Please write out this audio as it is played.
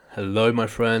Hello, my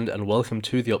friend, and welcome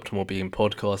to the Optimal Being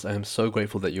podcast. I am so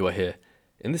grateful that you are here.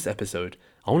 In this episode,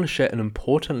 I want to share an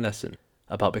important lesson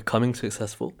about becoming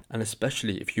successful, and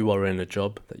especially if you are in a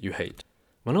job that you hate.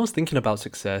 When I was thinking about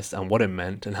success and what it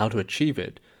meant and how to achieve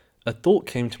it, a thought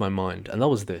came to my mind, and that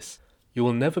was this: you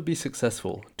will never be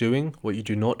successful doing what you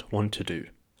do not want to do.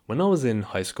 When I was in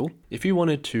high school, if you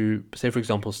wanted to, say for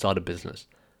example, start a business,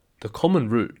 the common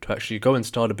route to actually go and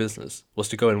start a business was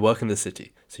to go and work in the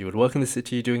city. So you would work in the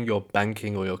city doing your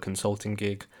banking or your consulting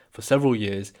gig for several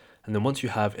years, and then once you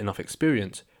have enough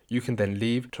experience, you can then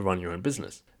leave to run your own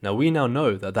business. Now we now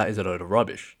know that that is a load of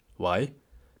rubbish. Why?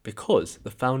 Because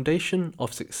the foundation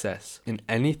of success in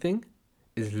anything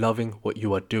is loving what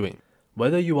you are doing.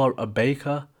 Whether you are a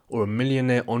baker or a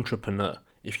millionaire entrepreneur,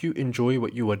 if you enjoy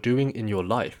what you are doing in your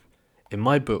life, in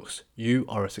my books, you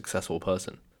are a successful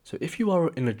person. So if you are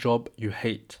in a job you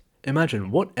hate,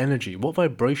 imagine what energy, what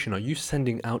vibration are you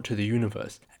sending out to the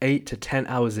universe 8 to 10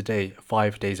 hours a day,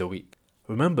 5 days a week?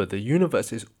 Remember, the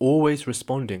universe is always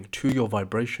responding to your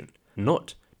vibration,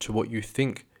 not to what you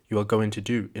think you are going to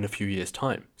do in a few years'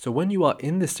 time. So when you are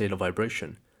in this state of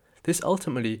vibration, this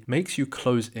ultimately makes you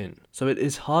close in. So it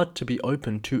is hard to be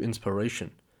open to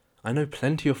inspiration. I know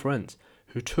plenty of friends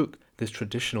who took this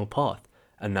traditional path,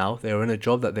 and now they are in a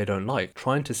job that they don't like,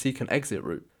 trying to seek an exit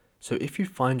route. So if you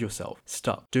find yourself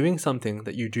stuck doing something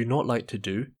that you do not like to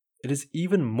do, it is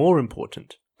even more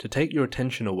important to take your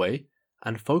attention away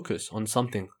and focus on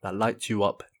something that lights you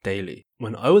up daily.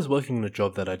 When I was working in a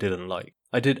job that I didn't like,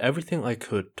 I did everything I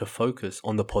could to focus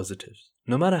on the positives,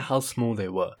 no matter how small they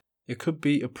were. It could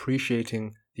be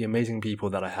appreciating the amazing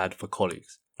people that I had for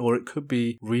colleagues, or it could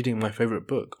be reading my favorite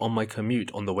book on my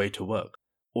commute on the way to work,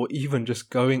 or even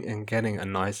just going and getting a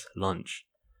nice lunch.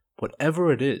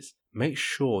 Whatever it is, make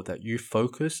sure that you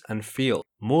focus and feel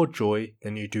more joy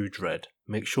than you do dread.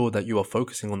 Make sure that you are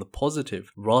focusing on the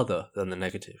positive rather than the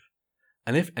negative.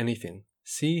 And if anything,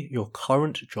 see your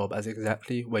current job as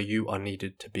exactly where you are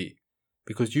needed to be.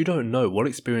 Because you don't know what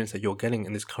experience that you're getting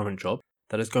in this current job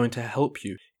that is going to help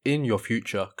you in your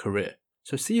future career.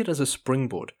 So see it as a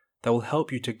springboard that will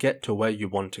help you to get to where you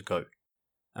want to go.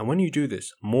 And when you do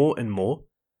this more and more,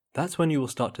 that's when you will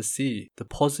start to see the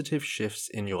positive shifts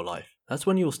in your life. That's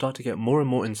when you will start to get more and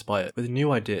more inspired with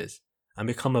new ideas and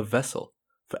become a vessel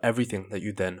for everything that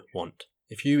you then want.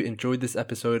 If you enjoyed this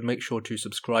episode, make sure to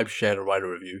subscribe, share, and write a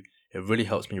review. It really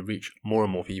helps me reach more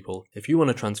and more people. If you want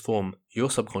to transform your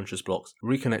subconscious blocks,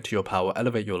 reconnect to your power,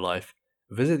 elevate your life,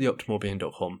 visit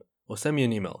theoptimalbeing.com or send me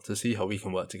an email to see how we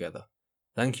can work together.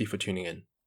 Thank you for tuning in.